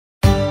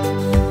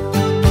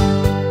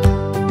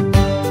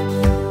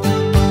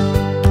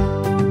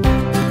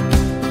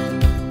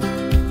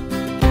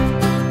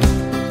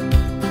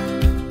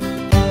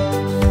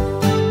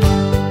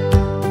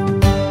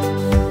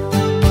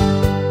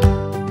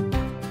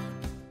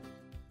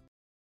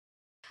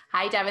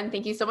Hi, Devon.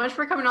 Thank you so much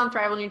for coming on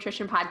Thrival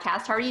Nutrition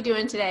Podcast. How are you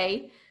doing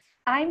today?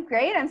 I'm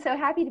great. I'm so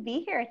happy to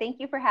be here. Thank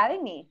you for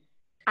having me.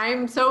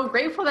 I'm so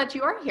grateful that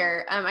you are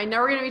here. I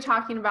know we're going to be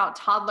talking about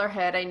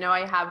toddlerhood. I know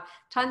I have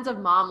tons of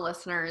mom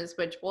listeners,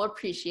 which will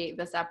appreciate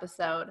this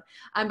episode.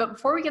 But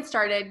before we get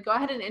started, go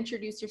ahead and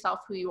introduce yourself,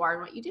 who you are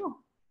and what you do.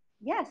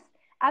 Yes,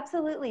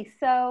 absolutely.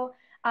 So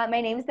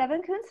my name is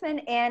Devon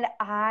Kuntzman, and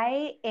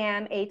I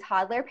am a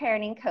toddler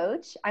parenting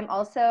coach. I'm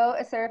also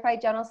a certified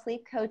gentle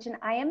sleep coach, and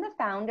I am the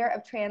founder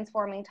of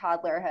Transforming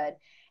Toddlerhood.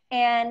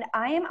 And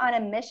I am on a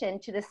mission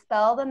to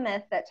dispel the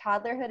myth that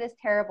toddlerhood is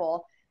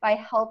terrible by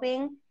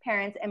helping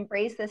parents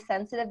embrace this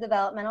sensitive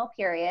developmental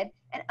period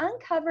and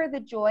uncover the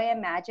joy and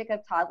magic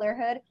of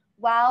toddlerhood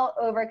while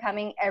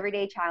overcoming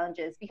everyday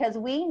challenges. Because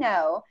we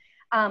know,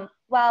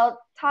 while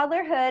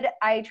toddlerhood,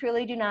 I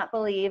truly do not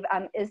believe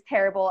is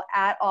terrible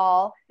at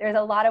all. There's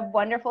a lot of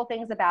wonderful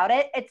things about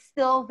it. It's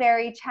still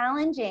very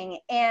challenging,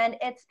 and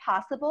it's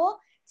possible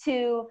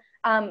to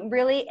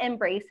really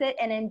embrace it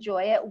and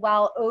enjoy it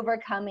while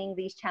overcoming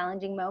these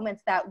challenging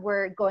moments that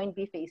we're going to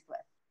be faced with.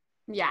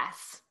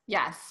 Yes.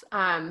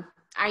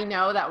 I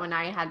know that when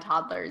I had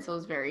toddlers, it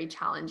was very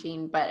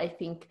challenging, but I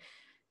think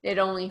it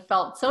only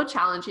felt so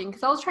challenging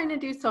because I was trying to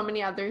do so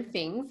many other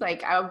things.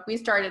 Like we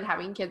started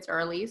having kids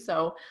early.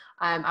 So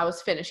I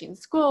was finishing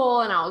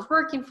school and I was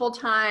working full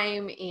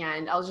time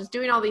and I was just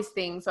doing all these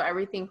things. So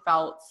everything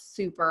felt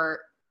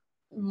super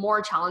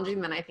more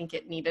challenging than I think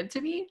it needed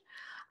to be.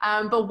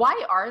 But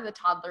why are the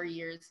toddler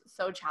years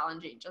so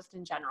challenging just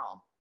in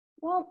general?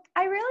 Well,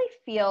 I really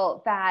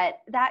feel that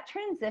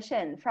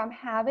transition from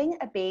having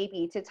a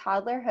baby to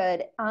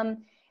toddlerhood,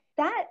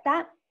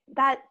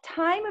 that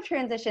time of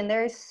transition,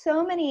 there's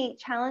so many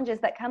challenges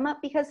that come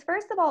up because,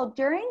 first of all,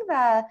 during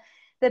the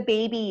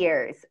baby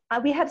years,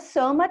 we have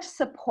so much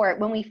support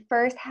when we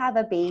first have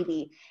a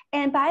baby.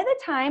 And by the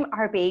time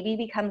our baby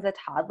becomes a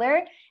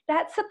toddler,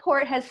 that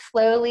support has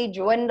slowly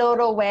dwindled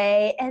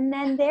away. And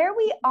then there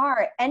we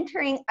are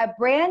entering a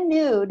brand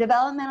new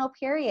developmental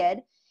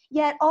period.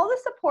 Yet all the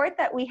support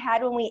that we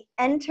had when we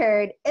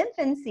entered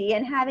infancy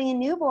and having a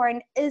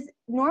newborn is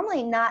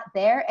normally not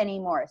there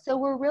anymore. So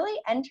we're really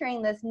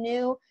entering this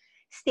new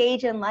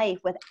stage in life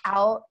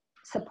without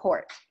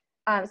support.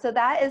 So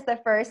that is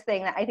the first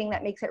thing that I think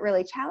that makes it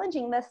really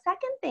challenging. The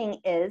second thing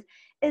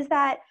is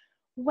that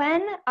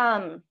when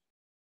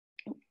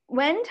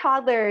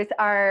toddlers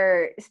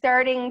are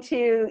starting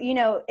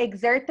to,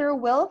 exert their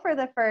will for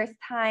the first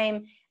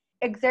time,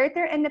 exert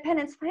their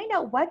independence, find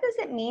out what does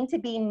it mean to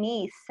be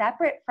me,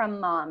 separate from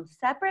mom,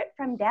 separate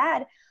from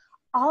dad.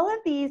 All of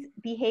these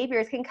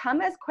behaviors can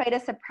come as quite a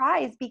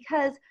surprise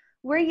because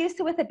we're used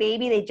to, with a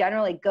baby, they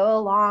generally go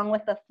along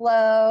with the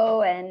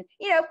flow. And,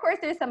 of course,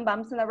 there's some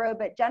bumps in the road,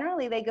 but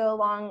generally they go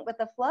along with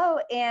the flow.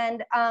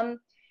 And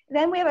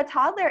then we have a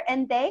toddler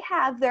and they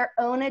have their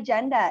own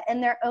agenda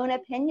and their own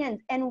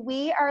opinions. And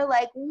we are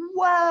like,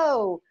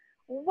 whoa,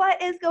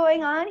 what is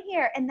going on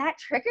here? And that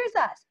triggers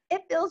us.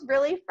 It feels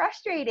really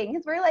frustrating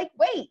because we're like,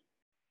 wait,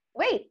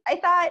 I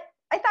thought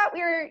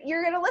you're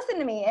going to listen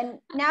to me and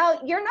now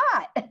you're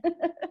not.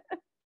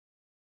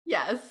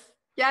 Yes,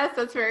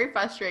 that's very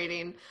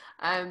frustrating.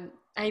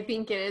 I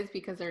think it is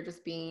because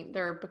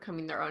they're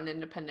becoming their own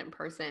independent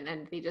person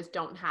and they just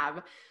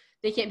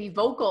they can't be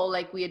vocal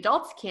like we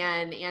adults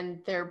can. And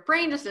their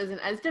brain just isn't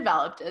as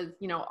developed as,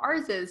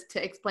 ours is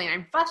to explain,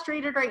 I'm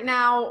frustrated right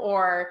now,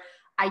 or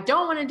I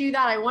don't want to do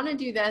that. I want to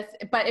do this.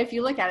 But if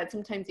you look at it,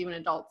 sometimes even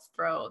adults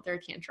throw their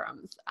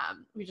tantrums.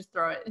 We just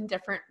throw it in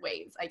different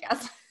ways, I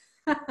guess.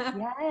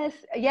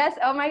 Yes.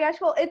 Oh my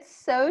gosh. Well, it's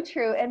so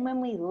true. And when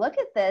we look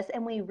at this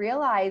and we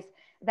realize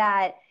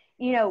that,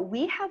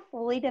 we have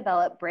fully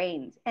developed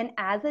brains, and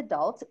as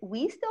adults,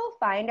 we still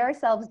find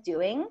ourselves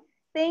doing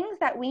things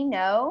that we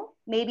know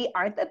maybe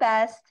aren't the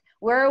best.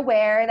 We're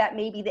aware that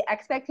maybe the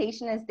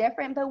expectation is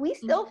different, but we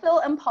still feel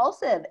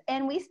impulsive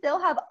and we still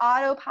have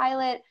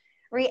autopilot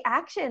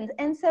reactions.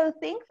 And so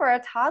think for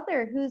a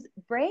toddler whose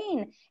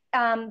brain,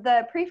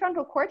 the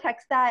prefrontal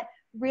cortex that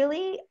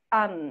really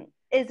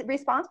is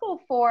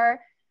responsible for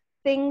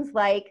things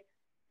like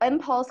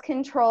impulse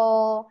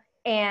control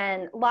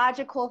and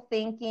logical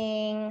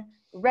thinking,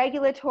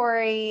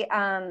 regulating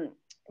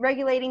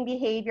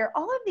behavior,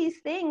 all of these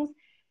things,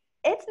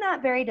 it's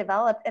not very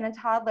developed in a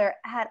toddler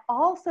at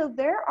all. So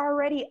they're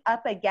already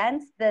up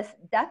against this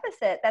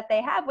deficit that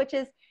they have, which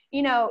is,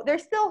 they're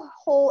still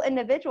whole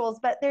individuals,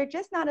 but they're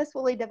just not as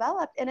fully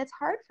developed, and it's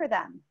hard for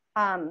them.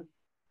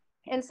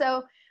 And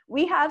so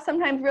we have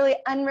sometimes really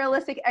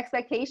unrealistic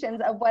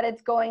expectations of what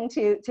it's going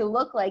to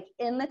look like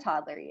in the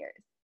toddler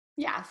years.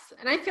 Yes.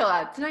 And I feel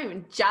that it's not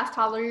even just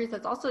toddler years.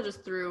 That's also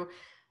just through,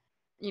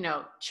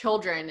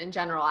 children in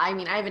general. I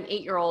mean, I have an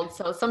 8-year-old.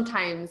 So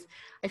sometimes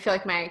I feel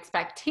like my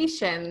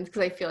expectations,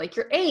 because I feel like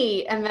you're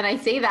 8. And then I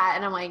say that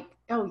and I'm like,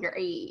 oh, you're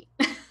 8.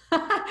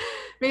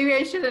 Maybe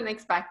I shouldn't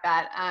expect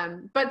that.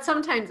 But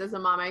sometimes as a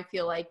mom, I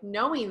feel like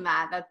knowing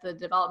that the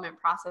development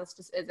process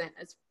just isn't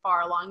as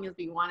far along as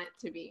we want it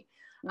to be.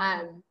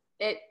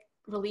 It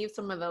relieves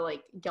some of the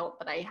guilt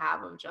that I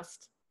have of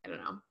just, I don't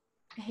know,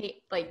 I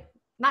hate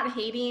not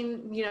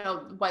hating, you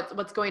know,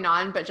 what's going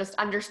on, but just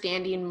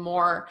understanding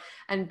more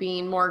and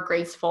being more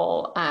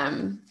graceful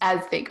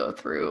as they go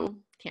through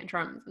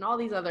tantrums and all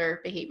these other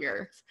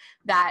behaviors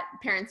that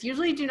parents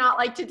usually do not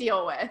like to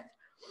deal with.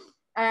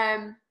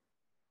 And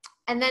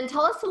then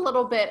tell us a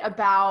little bit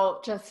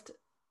about just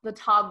the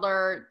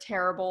toddler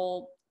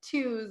terrible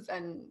twos,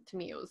 and to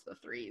me it was the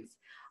threes,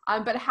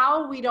 but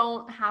how we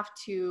don't have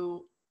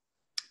to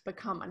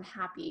become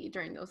unhappy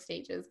during those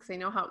stages, because I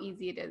know how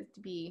easy it is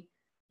to be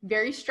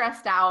very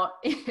stressed out,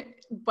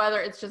 whether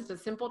it's just a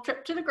simple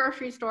trip to the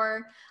grocery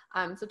store.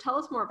 So tell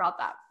us more about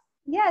that.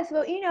 Yes,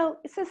 well, you know,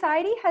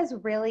 society has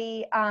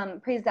really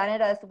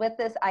presented us with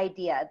this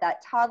idea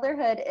that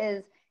toddlerhood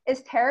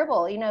is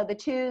terrible. You know, the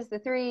twos, the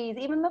threes,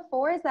 even the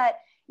fours that,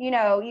 you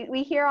know,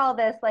 we hear all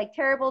this like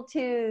terrible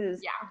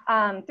twos,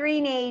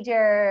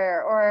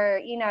 three-nager,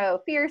 or, you know,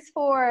 fierce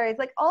fours,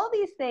 like all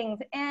these things.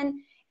 And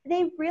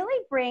they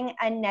really bring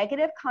a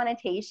negative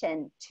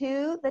connotation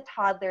to the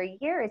toddler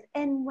years.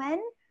 And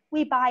when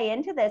we buy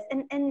into this,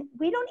 and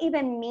we don't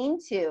even mean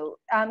to,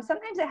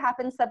 sometimes it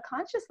happens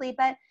subconsciously,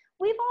 but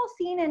we've all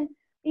seen and,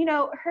 you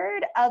know,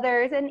 heard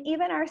others and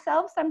even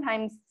ourselves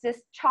sometimes just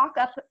chalk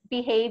up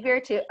behavior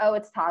to, oh,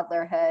 it's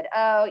toddlerhood.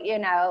 Oh, you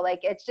know, like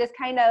it's just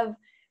kind of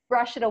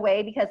brush it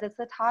away because it's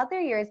the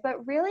toddler years.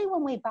 But really,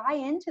 when we buy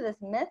into this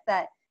myth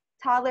that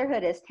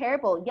toddlerhood is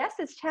terrible, yes,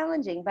 it's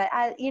challenging, but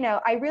you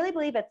know, I really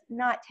believe it's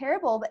not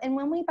terrible. And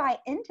when we buy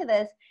into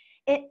this,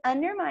 it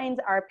undermines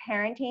our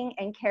parenting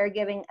and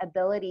caregiving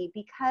ability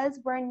because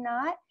we're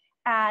not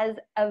as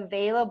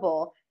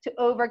available to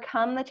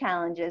overcome the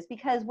challenges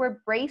because we're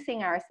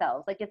bracing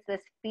ourselves. Like it's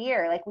this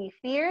fear, like we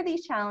fear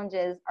these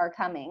challenges are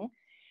coming,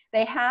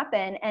 they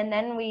happen, and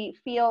then we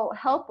feel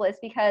helpless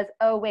because,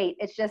 oh wait,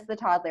 it's just the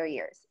toddler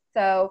years.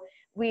 So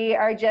we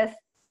are just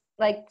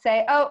like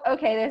say, oh,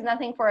 okay, there's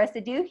nothing for us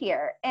to do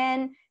here.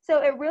 And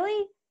so it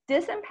really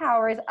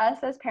disempowers us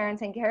as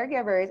parents and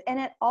caregivers. And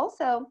it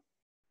also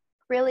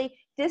really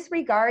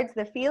disregards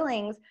the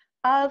feelings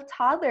of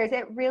toddlers.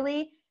 It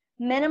really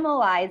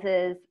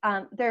minimalizes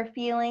their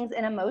feelings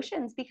and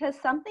emotions, because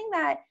something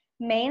that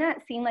may not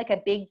seem like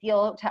a big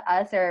deal to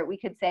us, or we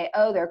could say,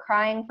 oh, they're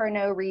crying for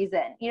no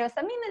reason. You know,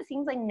 something that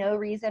seems like no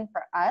reason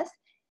for us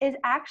is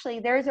actually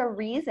there's a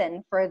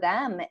reason for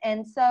them.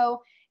 And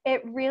so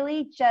it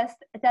really just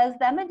does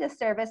them a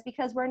disservice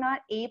because we're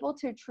not able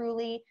to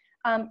truly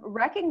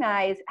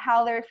recognize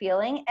how they're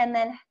feeling and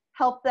then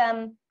help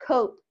them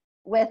cope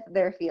with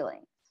their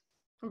feelings.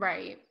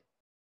 Right.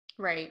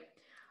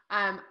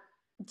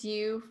 Do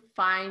you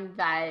find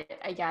that,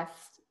 I guess,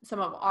 some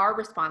of our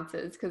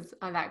responses, because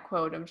on that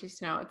quote of just,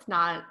 you know, it's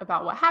not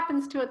about what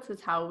happens to it,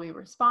 it's how we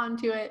respond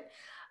to it.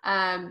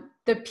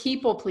 The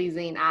people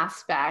pleasing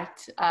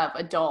aspect of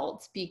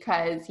adults,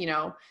 because, you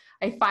know,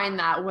 I find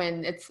that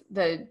when it's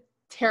the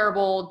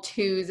terrible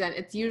twos, and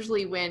it's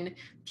usually when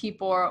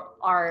people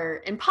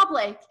are in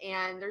public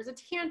and there's a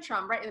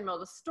tantrum right in the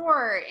middle of the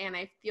store, and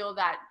I feel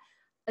that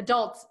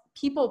adults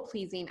people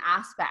pleasing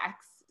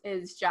aspects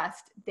is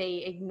just they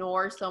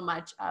ignore so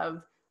much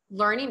of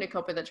learning to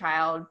cope with a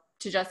child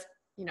to just,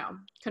 you know,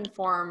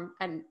 conform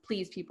and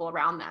please people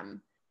around them.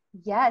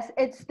 Yes,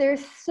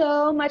 there's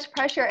so much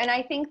pressure. And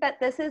I think that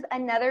this is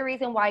another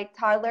reason why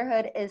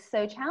toddlerhood is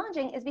so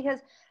challenging, is because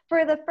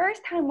for the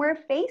first time we're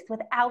faced with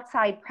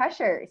outside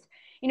pressures.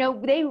 You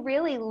know, they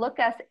really look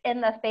us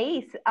in the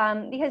face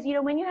because, you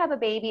know, when you have a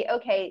baby,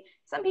 okay,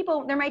 some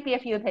people, there might be a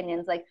few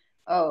opinions like,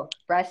 oh,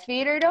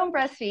 breastfeed or don't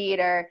breastfeed,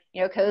 or,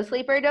 you know,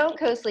 co-sleep or don't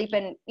co-sleep.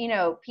 And, you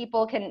know,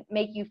 people can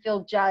make you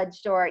feel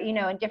judged or, you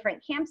know, in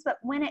different camps. But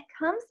when it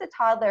comes to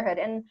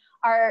toddlerhood, and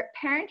our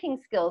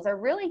parenting skills are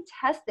really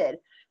tested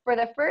for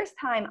the first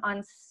time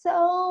on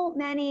so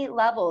many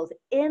levels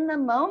in the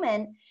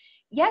moment,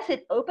 yes,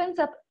 it opens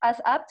us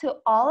up to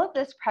all of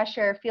this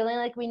pressure, feeling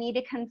like we need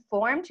to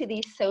conform to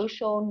these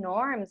social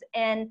norms.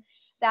 And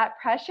that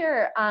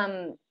pressure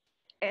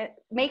it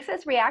makes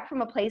us react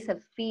from a place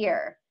of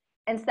fear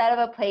instead of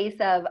a place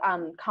of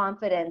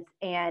confidence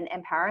and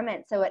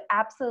empowerment. So it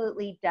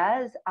absolutely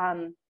does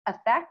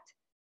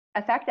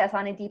affect us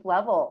on a deep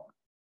level.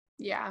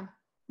 Yeah,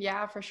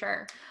 for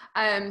sure.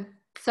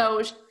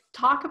 So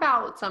talk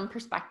about some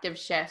perspective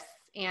shifts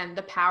and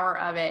the power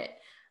of it,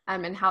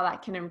 and how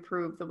that can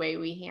improve the way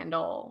we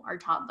handle our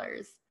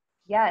toddlers.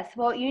 Yes.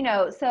 Well, you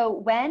know, so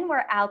when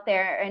we're out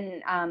there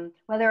and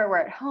whether we're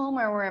at home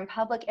or we're in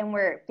public and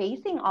we're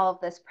facing all of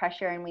this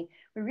pressure and we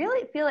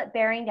really feel it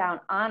bearing down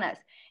on us,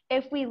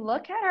 if we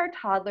look at our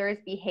toddlers'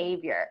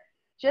 behavior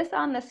just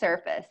on the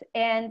surface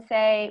and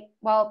say,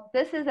 well,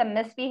 this is a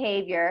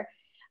misbehavior,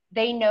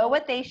 they know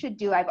what they should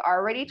do, I've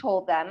already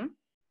told them,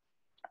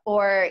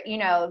 or, you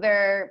know,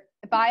 they're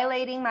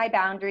violating my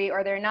boundary,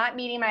 or they're not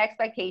meeting my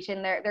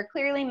expectation, they're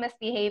clearly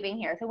misbehaving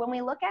here. So when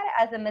we look at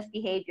it as a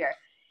misbehavior,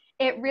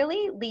 it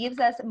really leaves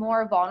us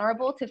more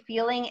vulnerable to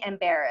feeling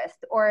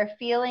embarrassed or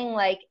feeling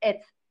like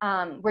it's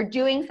we're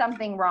doing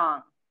something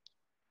wrong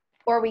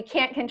or we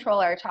can't control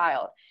our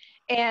child.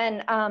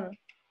 And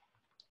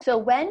so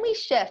when we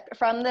shift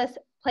from this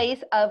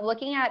place of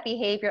looking at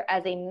behavior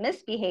as a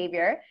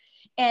misbehavior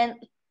and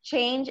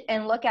change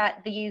and look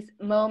at these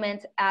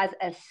moments as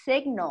a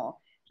signal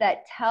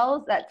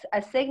that's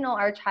a signal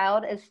our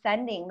child is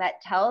sending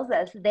that tells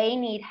us they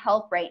need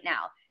help right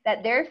now,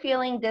 that they're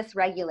feeling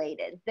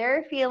dysregulated,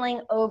 they're feeling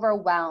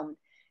overwhelmed,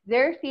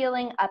 they're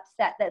feeling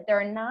upset, that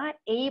they're not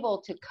able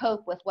to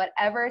cope with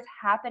whatever's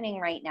happening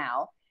right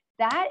now.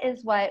 That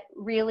is what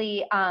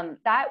really,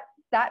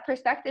 that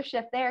perspective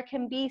shift there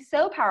can be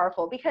so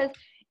powerful, because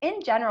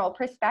in general,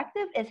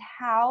 perspective is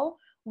how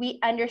we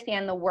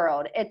understand the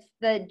world. It's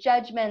the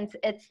judgments,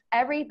 it's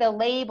the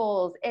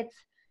labels, it's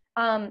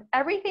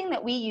everything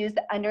that we use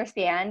to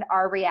understand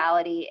our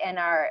reality and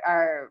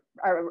our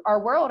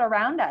world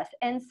around us.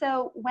 And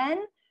so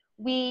when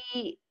we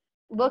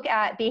look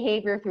at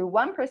behavior through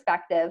one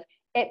perspective,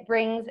 it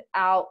brings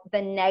out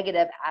the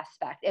negative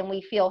aspect, and we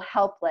feel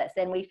helpless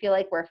and we feel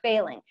like we're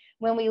failing.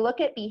 When we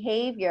look at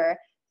behavior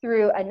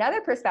through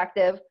another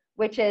perspective,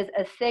 which is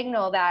a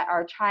signal that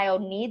our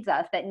child needs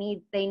us, that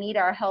they need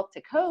our help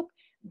to cope,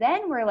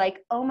 then we're like,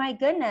 oh my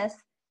goodness,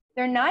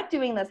 they're not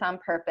doing this on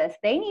purpose.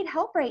 They need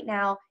help right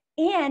now,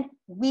 and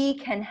we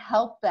can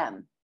help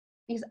them,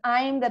 because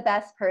I'm the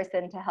best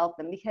person to help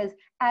them. Because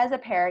as a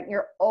parent,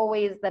 you're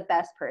always the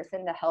best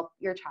person to help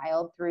your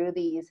child through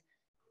these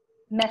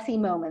messy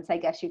moments, I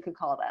guess you could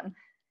call them.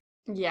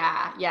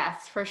 Yeah,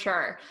 yes, for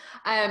sure.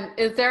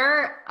 Is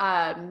there,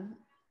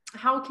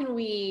 how can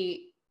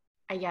we,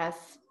 I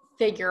guess,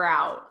 figure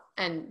out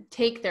and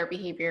take their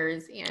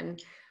behaviors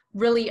and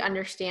really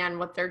understand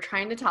what they're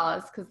trying to tell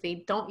us, because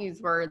they don't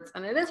use words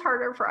and it is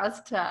harder for us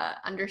to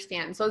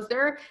understand. So is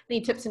there any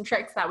tips and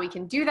tricks that we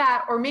can do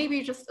that, or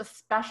maybe just a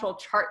special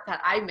chart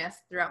that I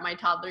missed throughout my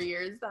toddler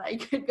years that I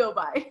could go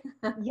by?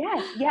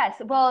 Yes.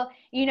 Well,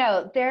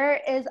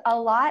 there is a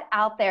lot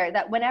out there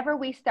that whenever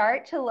we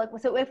start to look,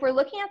 so if we're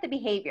looking at the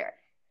behavior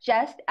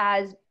just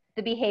as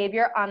the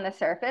behavior on the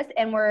surface,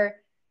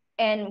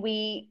 and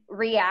we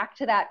react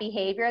to that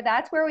behavior,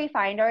 that's where we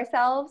find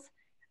ourselves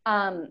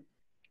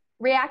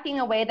reacting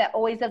a way that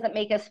always doesn't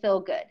make us feel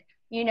good,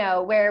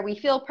 where we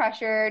feel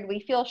pressured, we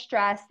feel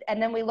stressed,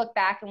 and then we look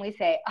back and we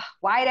say, oh,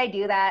 why did I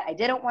do that? I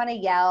didn't want to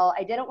yell.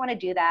 I didn't want to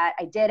do that.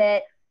 I did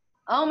it.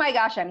 Oh my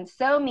gosh, I'm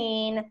so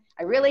mean.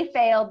 I really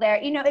failed there.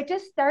 It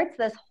just starts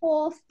this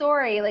whole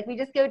story. Like, we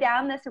just go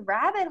down this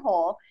rabbit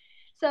hole.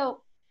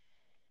 So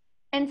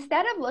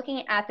instead of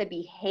looking at the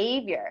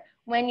behavior,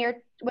 when you're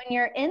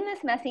in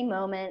this messy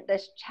moment,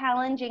 this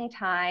challenging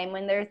time,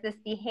 when there's this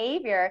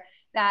behavior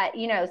that,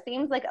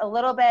 seems like a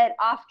little bit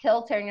off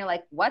kilter and you're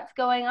like, what's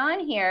going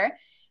on here?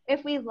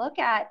 If we look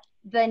at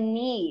the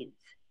needs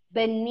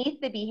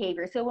beneath the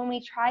behavior, so when we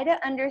try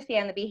to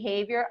understand the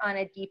behavior on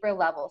a deeper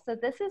level, so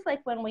this is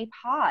like when we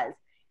pause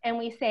and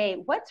we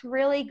say, what's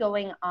really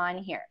going on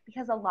here?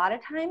 Because a lot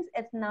of times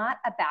it's not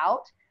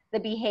about the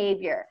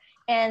behavior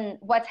and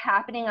what's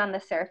happening on the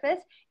surface.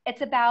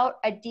 It's about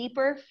a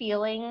deeper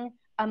feeling,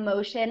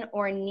 emotion,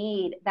 or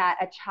need that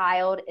a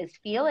child is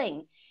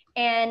feeling.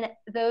 And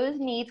those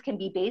needs can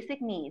be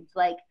basic needs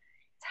like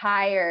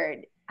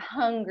tired,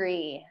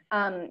 hungry,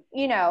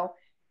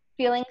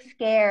 feeling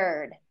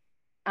scared,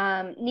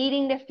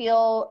 needing to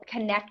feel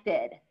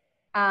connected,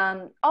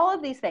 all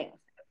of these things,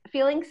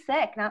 feeling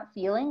sick, not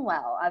feeling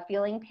well,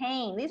 feeling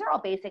pain. These are all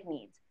basic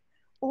needs.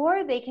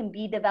 Or they can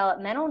be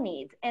developmental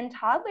needs. And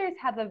toddlers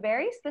have a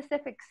very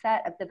specific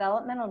set of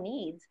developmental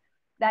needs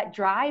that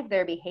drive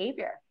their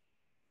behavior.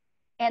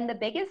 And the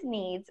biggest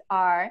needs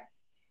are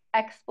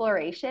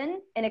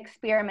exploration and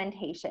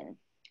experimentation.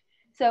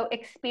 So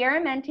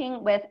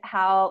experimenting with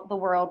how the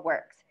world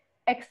works,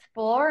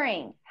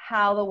 exploring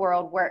how the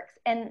world works,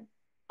 and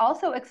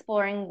also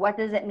exploring what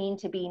does it mean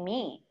to be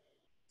me,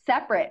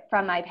 separate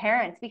from my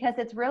parents, because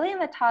it's really in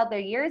the toddler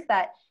years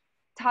that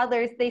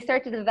toddlers, they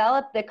start to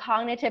develop the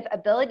cognitive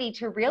ability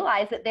to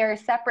realize that they're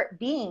separate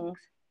beings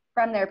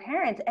from their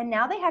parents. And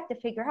now they have to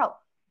figure out,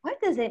 what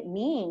does it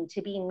mean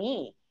to be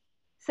me?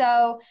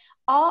 So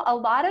a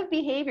lot of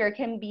behavior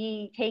can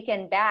be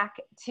taken back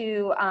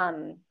to,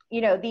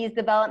 these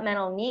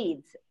developmental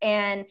needs.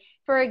 And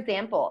for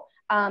example,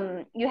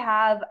 you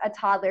have a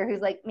toddler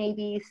who's like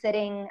maybe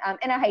sitting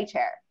in a high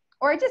chair,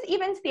 or just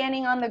even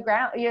standing on the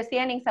ground,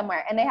 standing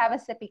somewhere, and they have a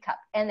sippy cup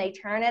and they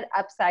turn it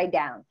upside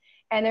down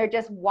and they're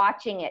just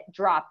watching it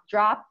drop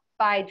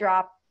by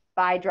drop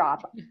by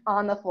drop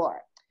on the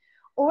floor.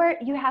 Or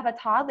you have a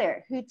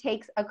toddler who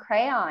takes a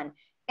crayon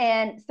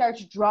and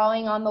starts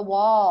drawing on the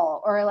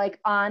wall or like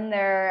on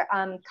their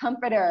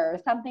comforter or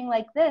something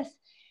like this.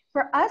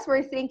 For us,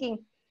 we're thinking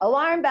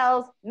alarm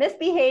bells,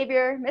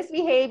 misbehavior,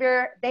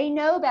 they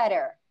know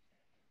better.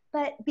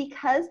 But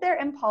because they're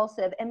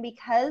impulsive and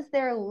because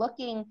they're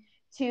looking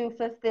to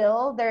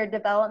fulfill their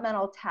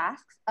developmental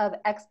tasks of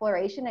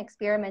exploration,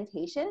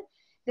 experimentation,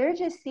 they're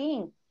just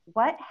seeing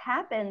what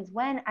happens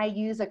when I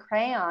use a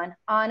crayon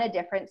on a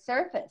different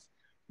surface.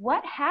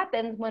 What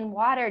happens when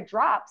water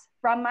drops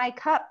from my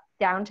cup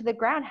down to the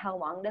ground? How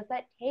long does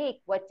that take?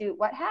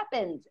 What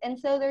happens? And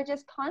so they're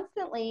just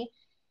constantly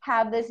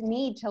have this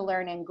need to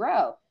learn and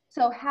grow.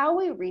 So how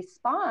we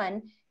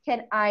respond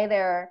can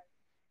either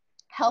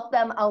help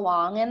them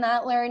along in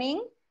that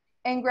learning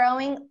and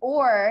growing,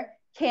 or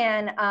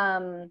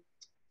can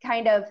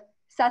kind of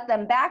set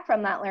them back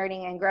from that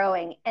learning and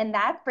growing. And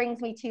that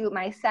brings me to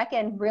my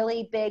second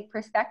really big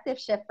perspective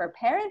shift for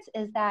parents,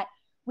 is that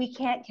we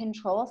can't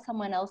control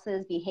someone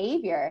else's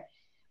behavior.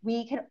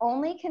 We can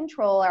only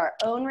control our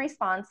own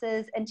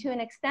responses, and to an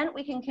extent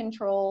we can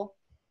control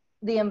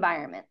the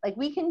environment. Like,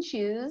 we can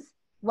choose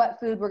what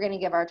food we're going to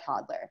give our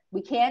toddler.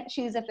 We can't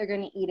choose if they're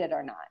going to eat it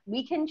or not.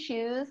 We can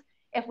choose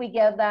if we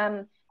give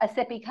them a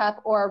sippy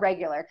cup or a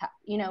regular cup.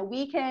 You know,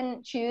 we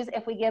can choose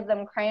if we give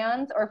them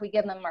crayons or if we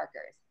give them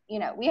markers. You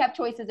know, we have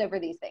choices over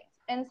these things.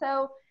 And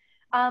so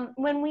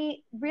when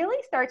we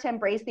really start to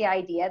embrace the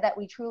idea that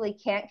we truly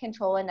can't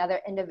control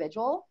another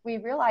individual, we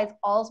realize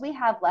all we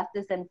have left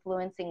is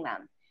influencing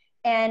them.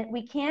 And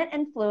we can't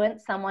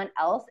influence someone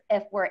else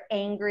if we're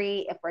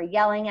angry, if we're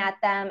yelling at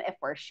them, if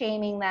we're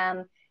shaming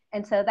them.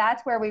 And so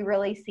that's where we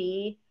really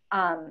see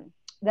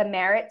the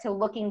merit to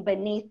looking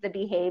beneath the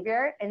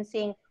behavior and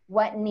seeing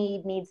what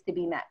need needs to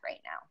be met right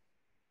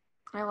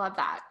now. I love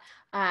that.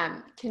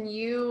 Can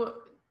you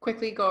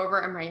quickly go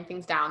over, I'm writing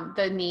things down,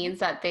 the needs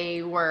that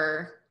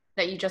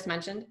you just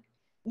mentioned?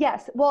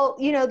 Yes. Well,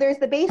 you know, there's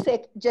the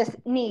basic just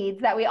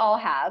needs that we all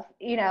have,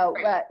 you know,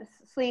 right.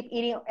 Sleep,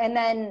 eating, and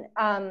then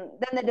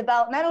the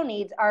developmental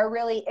needs are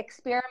really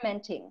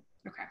experimenting.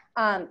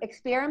 Okay.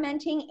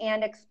 Experimenting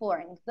and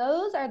exploring.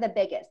 Those are the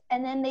biggest.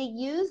 And then they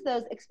use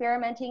those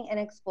experimenting and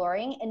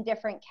exploring in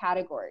different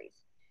categories.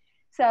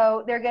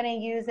 So they're going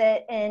to use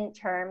it in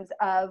terms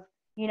of,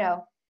 you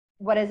know,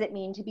 what does it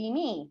mean to be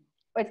me?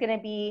 Or it's going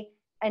to be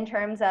in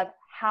terms of,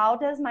 how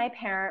does my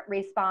parent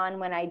respond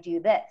when I do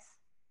this?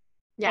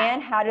 Yeah.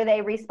 And how do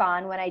they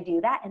respond when I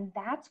do that? And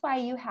that's why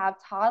you have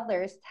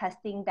toddlers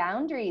testing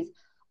boundaries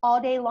all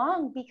day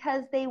long,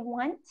 because they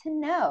want to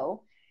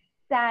know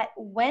that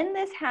when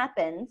this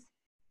happens,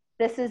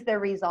 this is the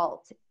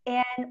result.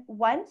 And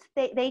once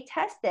they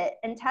test it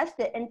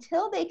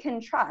until they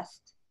can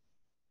trust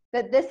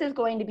that this is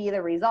going to be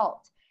the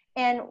result.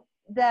 And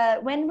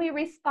when we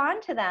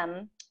respond to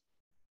them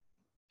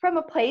from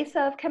a place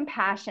of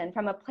compassion,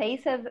 from a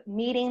place of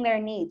meeting their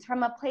needs,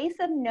 from a place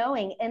of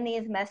knowing in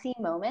these messy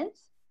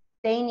moments,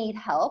 they need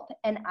help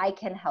and I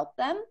can help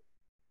them,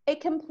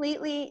 it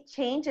completely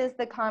changes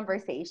the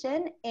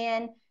conversation.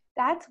 And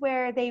that's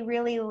where they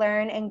really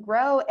learn and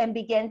grow and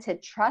begin to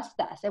trust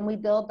us. And we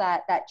build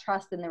that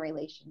trust in the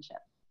relationship.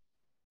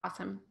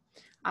 Awesome.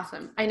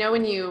 I know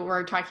when you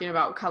were talking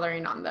about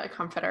coloring on the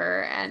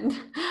comforter and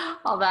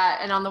all that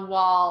and on the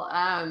wall,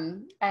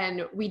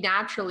 and we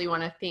naturally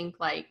want to think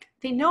like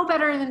they know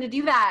better than to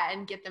do that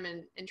and get them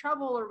in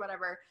trouble or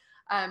whatever.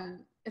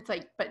 It's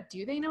like, but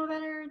do they know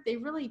better? They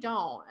really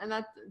don't. And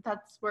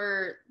that's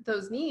where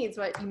those needs,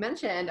 what you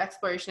mentioned,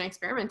 exploration,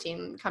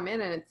 experimenting, come in.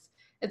 And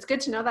it's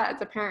good to know that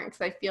as a parent, because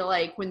I feel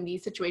like when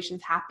these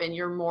situations happen,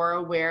 you're more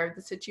aware of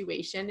the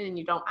situation and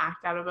you don't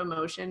act out of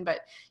emotion, but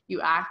we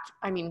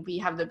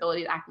have the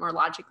ability to act more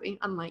logically,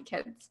 unlike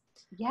kids.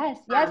 Yes.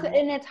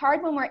 And it's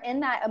hard when we're in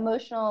that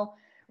emotional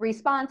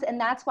response.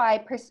 And that's why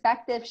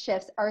perspective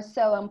shifts are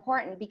so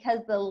important,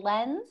 because the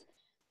lens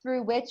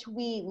through which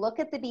we look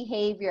at the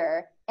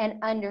behavior and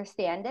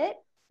understand it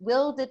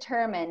will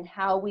determine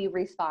how we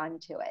respond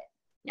to it.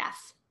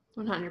 Yes,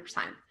 100%.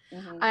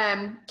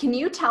 Mm-hmm. Can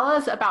you tell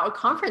us about a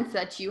conference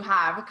that you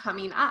have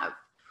coming up?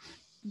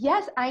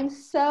 Yes, I'm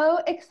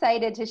so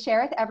excited to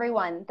share with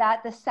everyone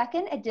that the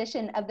second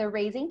edition of the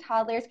Raising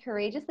Toddlers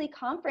Courageously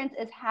conference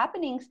is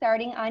happening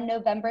starting on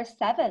November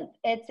 7th.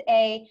 It's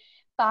a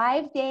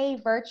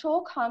 5-day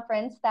virtual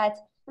conference that's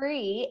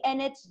free,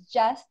 and it's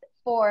just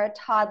for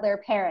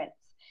toddler parents.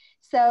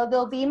 So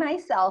there'll be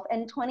myself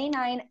and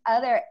 29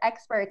 other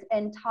experts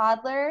in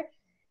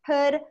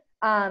toddlerhood,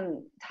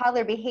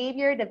 toddler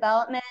behavior,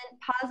 development,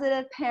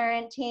 positive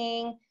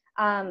parenting,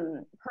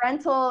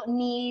 parental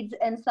needs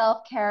and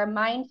self-care,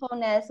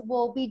 mindfulness.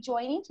 Will be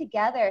joining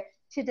together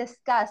to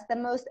discuss the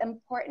most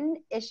important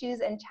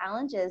issues and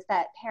challenges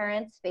that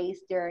parents face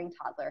during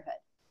toddlerhood.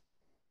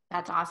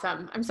 That's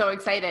awesome. I'm so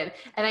excited.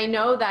 And I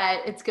know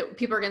that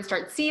people are going to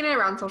start seeing it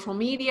around social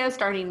media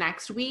starting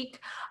next week.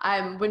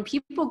 When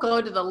people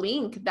go to the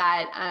link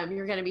that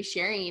you're going to be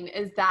sharing,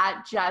 is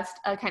that just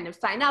a kind of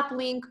sign up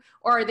link,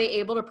 or are they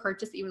able to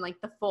purchase even like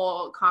the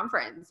full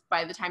conference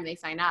by the time they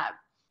sign up?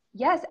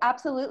 Yes,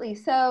 absolutely.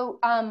 So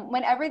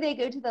whenever they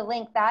go to the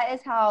link, that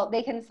is how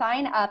they can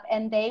sign up,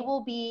 and they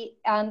will be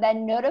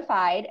then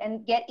notified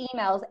and get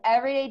emails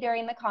every day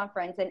during the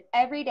conference. And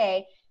every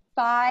day,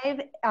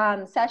 5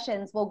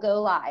 sessions will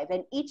go live,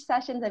 and each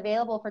session is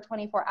available for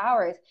 24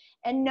 hours.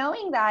 And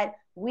knowing that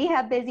we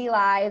have busy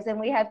lives and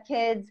we have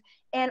kids,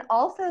 and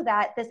also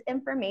that this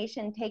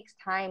information takes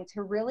time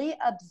to really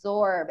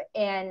absorb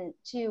and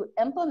to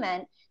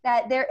implement,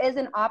 that there is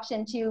an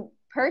option to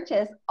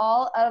purchase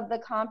all of the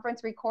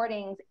conference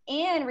recordings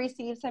and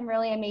receive some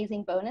really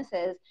amazing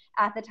bonuses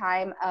at the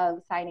time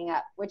of signing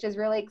up, which is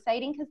really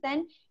exciting, because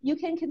then you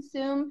can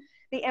consume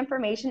the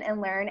information and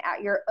learn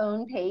at your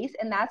own pace.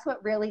 And that's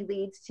what really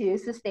leads to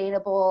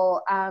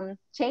sustainable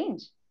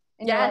change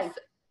in your life.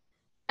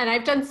 And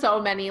I've done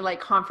so many like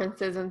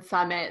conferences and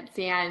summits,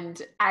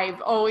 and I've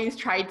always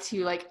tried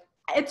to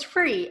it's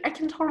free. I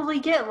can totally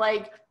get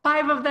like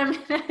 5 of them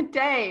in a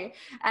day.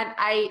 And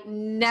I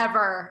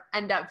never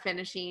end up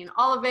finishing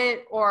all of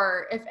it.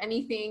 Or if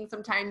anything,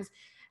 sometimes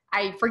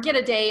I forget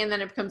a day and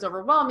then it becomes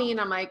overwhelming.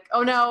 I'm like,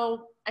 oh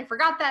no, I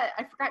forgot that.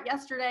 I forgot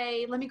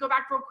yesterday. Let me go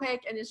back real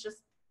quick. And it's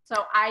just,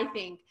 so I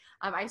think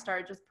I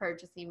started just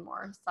purchasing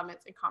more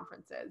summits and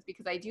conferences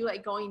because I do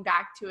like going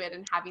back to it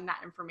and having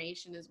that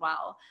information as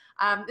well.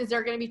 Is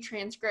there going to be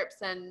transcripts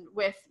and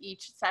with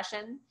each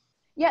session?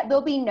 Yeah,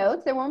 there'll be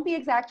notes. There won't be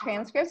exact Awesome.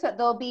 transcripts, but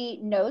there'll be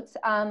notes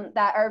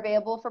that are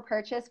available for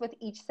purchase with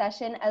each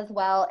session as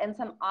well, and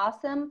some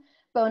awesome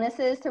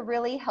bonuses to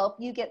really help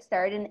you get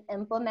started in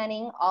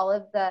implementing all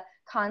of the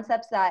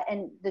concepts that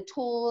and the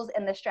tools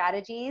and the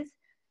strategies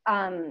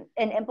and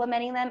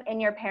implementing them in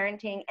your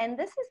parenting. And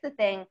this is the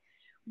thing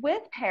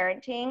with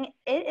parenting,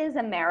 it is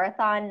a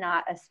marathon,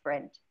 not a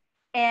sprint.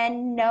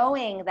 And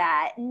knowing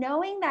that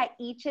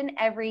each and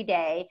every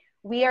day,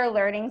 we are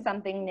learning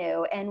something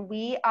new, and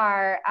we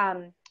are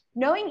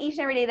knowing each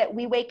and every day that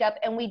we wake up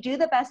and we do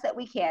the best that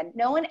we can.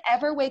 No one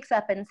ever wakes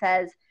up and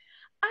says,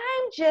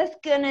 I'm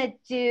just going to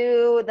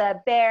do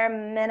the bare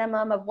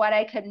minimum of what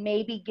I could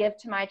maybe give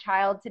to my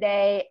child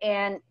today,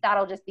 and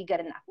that'll just be good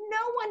enough.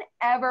 No one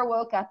ever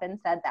woke up and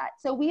said that.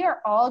 So we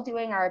are all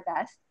doing our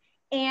best,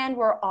 and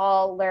we're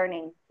all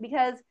learning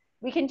because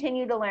we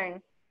continue to learn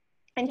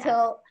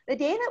until the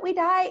day that we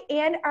die,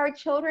 and our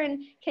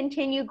children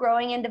continue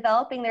growing and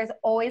developing. There's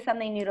always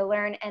something new to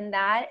learn. And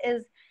that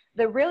is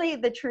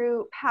the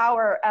true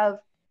power of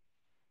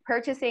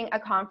purchasing a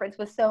conference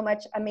with so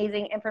much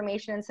amazing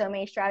information and so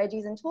many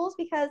strategies and tools,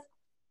 because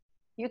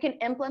you can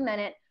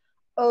implement it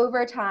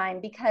over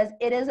time, because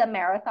it is a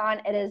marathon.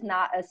 It is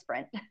not a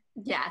sprint.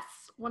 Yes,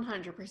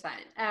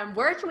 100%.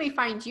 Where can we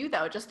find you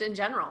though, just in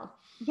general?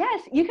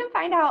 Yes, you can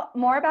find out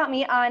more about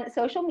me on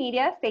social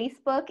media,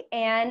 Facebook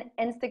and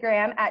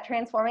Instagram at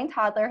Transforming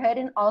Toddlerhood,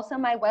 and also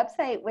my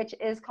website, which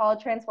is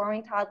called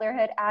Transforming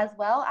Toddlerhood as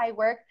well. I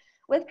work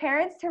with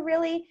parents to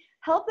really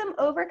help them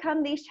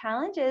overcome these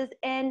challenges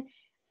and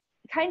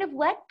kind of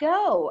let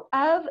go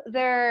of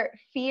their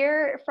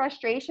fear,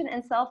 frustration,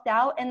 and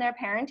self-doubt in their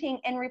parenting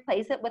and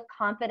replace it with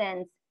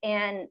confidence.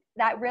 And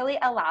that really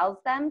allows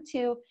them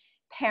to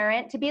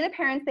be the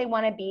parents they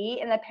want to be,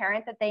 and the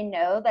parent that they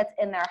know that's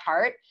in their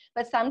heart,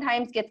 but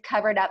sometimes gets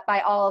covered up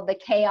by all of the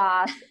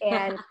chaos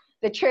and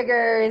the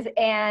triggers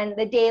and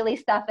the daily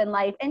stuff in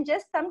life, and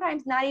just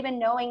sometimes not even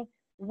knowing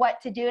what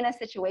to do in a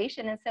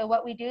situation. And so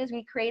what we do is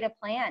we create a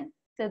plan.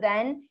 So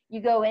then you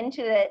go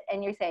into it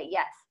and you say,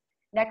 yes,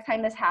 next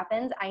time this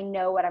happens, I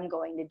know what I'm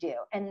going to do.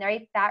 And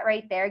that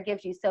right there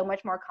gives you so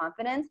much more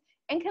confidence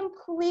and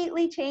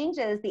completely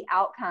changes the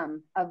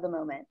outcome of the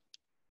moment.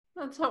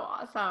 That's so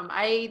awesome.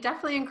 I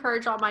definitely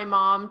encourage all my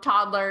mom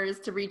toddlers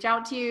to reach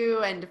out to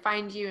you and to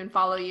find you and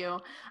follow you.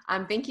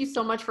 Thank you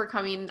so much for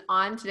coming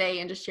on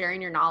today and just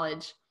sharing your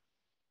knowledge.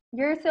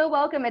 You're so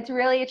welcome.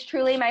 It's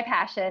truly my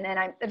passion, and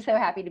I'm so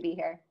happy to be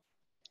here.